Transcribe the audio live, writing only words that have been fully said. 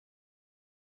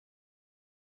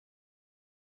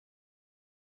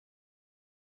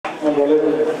Number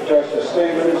 11, Joseph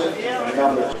Stevens. And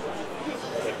number 2.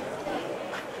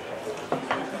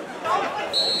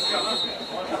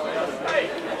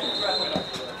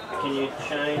 Can you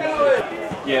change?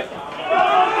 Yeah.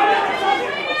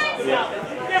 Yeah.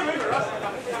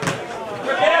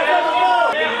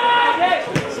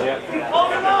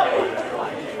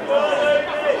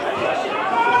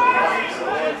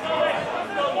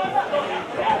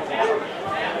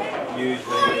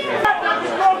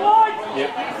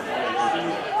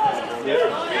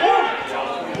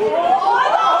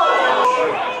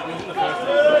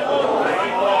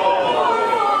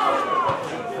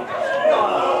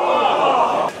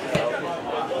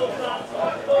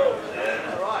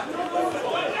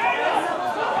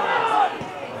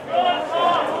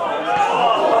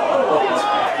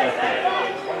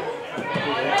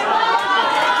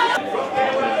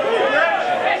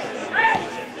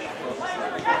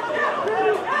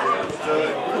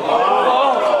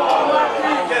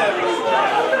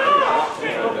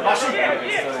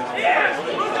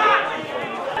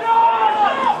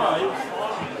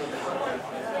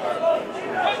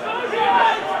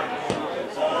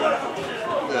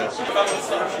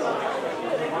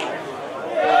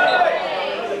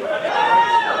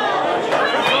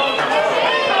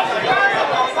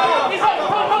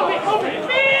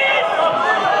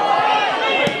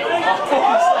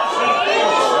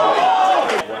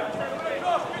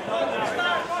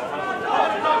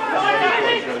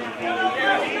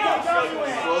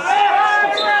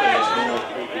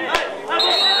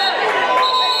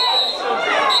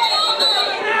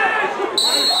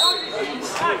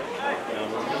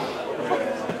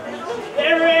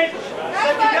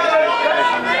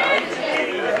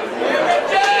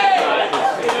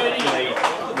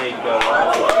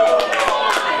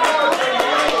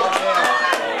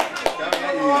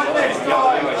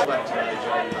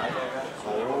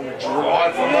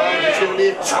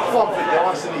 Tough one for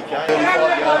Dyson, he came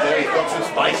 35 yards there, he's got some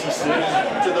space, he's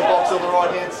to the box on the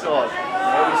right hand side.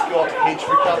 Now he's got hedge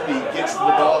for company, he gets to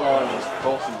the byline, he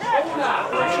crosses.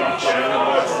 Sherman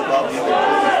works above him,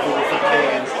 he's pulled for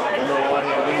cans on the right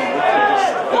hand wing, he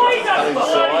looks at his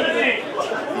side.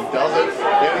 He does it,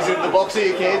 now he's into the box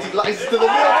here, cans, he laces to the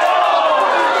middle.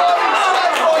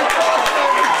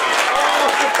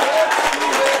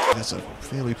 That's a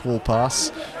fairly poor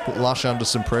pass, put Lush under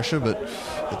some pressure, but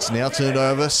it's now turned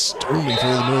over. Storming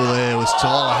through the middle there was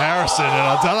Tyler Harrison, and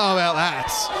I don't know about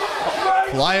that.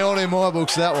 Play on in my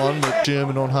books, that one, but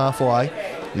Sherman on halfway.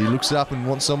 He looks up and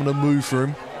wants someone to move for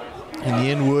him. In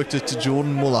the end, worked it to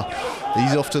Jordan Muller.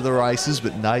 He's off to the races,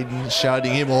 but Naden showing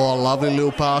him, oh, a lovely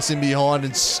little pass in behind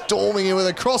and storming in with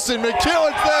a cross in.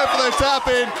 McEwen's there for the tap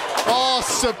in. Oh,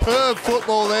 superb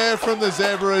football there from the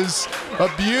Zebras. A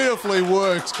beautifully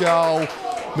worked goal.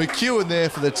 McEwen there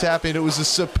for the tap in. It was a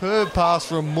superb pass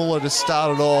from Muller to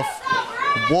start it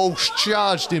off. Walsh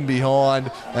charged in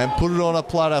behind and put it on a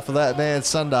platter for that man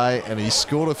Sunday, and he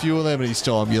scored a few of them in his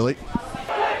time, Yuli.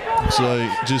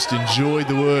 So just enjoyed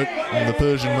the work of the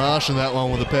Persian Marsh in that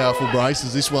one with the powerful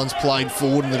braces. This one's played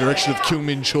forward in the direction of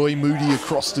Kyungmin Choi. Moody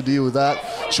across to deal with that.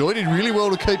 Choi did really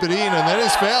well to keep it in, and that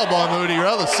is fouled by Moody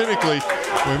rather cynically.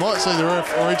 We might see the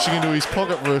ref reaching into his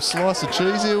pocket for a slice of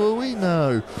cheese here, will we?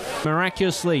 No.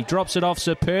 Miraculously drops it off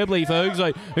superbly for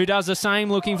Ugso, who does the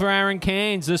same looking for Aaron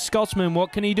Cairns. The Scotsman,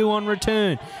 what can he do on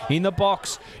return? In the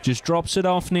box, just drops it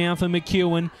off now for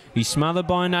McEwen. He's smothered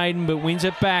by Naden, but wins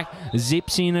it back.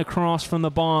 Zips in across from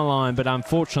the byline, but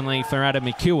unfortunately for Adam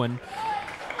McEwen,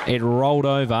 it rolled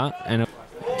over, and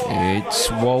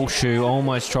it's Walsh who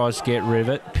almost tries to get rid of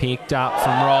it. Picked up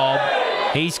from Rob.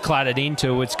 He's clattered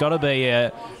into. It's got to be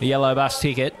a yellow bus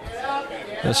ticket.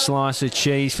 A slice of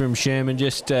cheese from Sherman,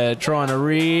 just trying to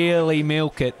really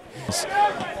milk it.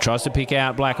 Tries to pick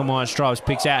out black and white stripes.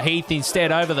 Picks out Heath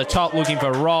instead over the top, looking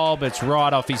for Rob. It's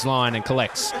right off his line and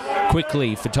collects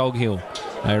quickly for Toghill.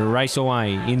 They race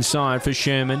away inside for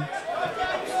Sherman.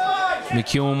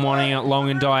 McEwen wanting it long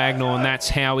and diagonal, and that's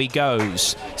how he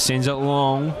goes. Sends it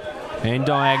long and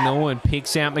diagonal and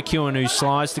picks out McEwen, who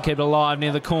slides to keep it alive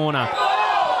near the corner.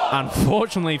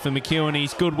 Unfortunately for McEwen,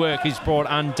 his good work is brought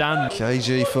undone.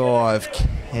 KG5.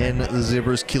 Can the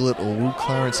Zebras kill it, or will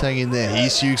Clarence hang in there?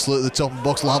 Here's Huxley at the top of the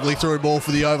box. Lovely through ball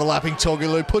for the overlapping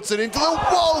Toghill, who puts it into the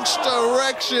Walsh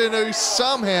direction, who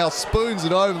somehow spoons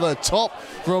it over the top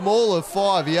from all of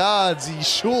 5 yards. He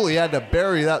surely had to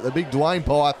bury that, the big Dwayne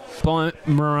pipe. By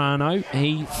Morano,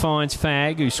 he finds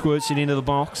Fag, who squirts it into the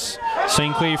box.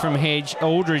 Seen clear from Hedge.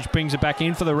 Aldridge brings it back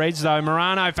in for the Reds, though.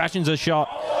 Morano fashions a shot.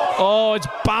 Oh, it's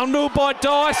bundled by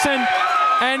Dyson,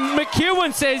 and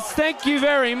McEwen says thank you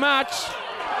very much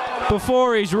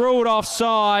before he's ruled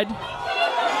offside.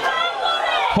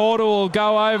 Horder will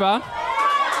go over.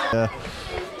 Yeah.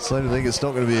 Seem to think it's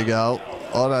not going to be a goal.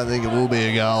 I don't think it will be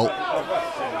a goal.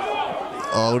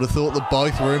 I would have thought that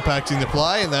both were impacting the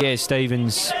play. And that Yeah,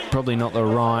 Stevens probably not the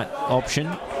right option.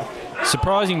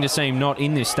 Surprising to see him not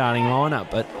in this starting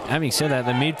lineup, but having said that,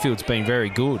 the midfield's been very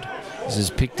good. This is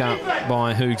picked up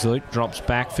by Hoogsley, drops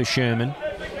back for Sherman.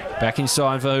 Back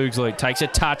inside for Hoogsley, takes a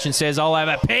touch and says, I'll have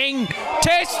a ping.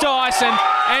 Test Dyson,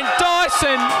 and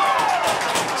Dyson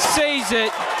sees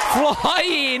it fly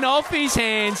in off his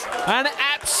hands. An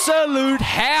absolute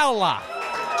howler.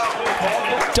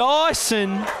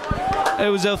 Dyson, it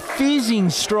was a fizzing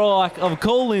strike. I've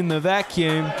called in the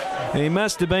vacuum. He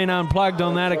must have been unplugged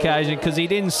on that occasion because he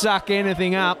didn't suck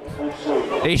anything up.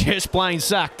 He just plain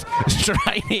sucked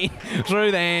straight in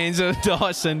through the hands of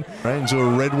Dyson. ran into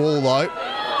a red wall though,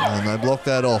 and they blocked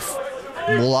that off.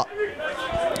 Muller,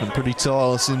 and pretty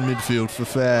tireless in midfield for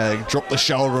Fag. Dropped the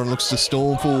shoulder and looks to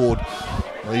storm forward.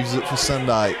 Leaves it for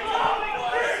Sunday.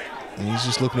 And he's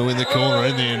just looking to win the corner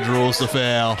in there and draws the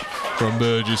foul from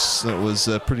Burgess. That was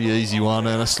a pretty easy one,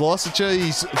 and a slice of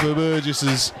cheese for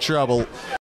Burgess's trouble.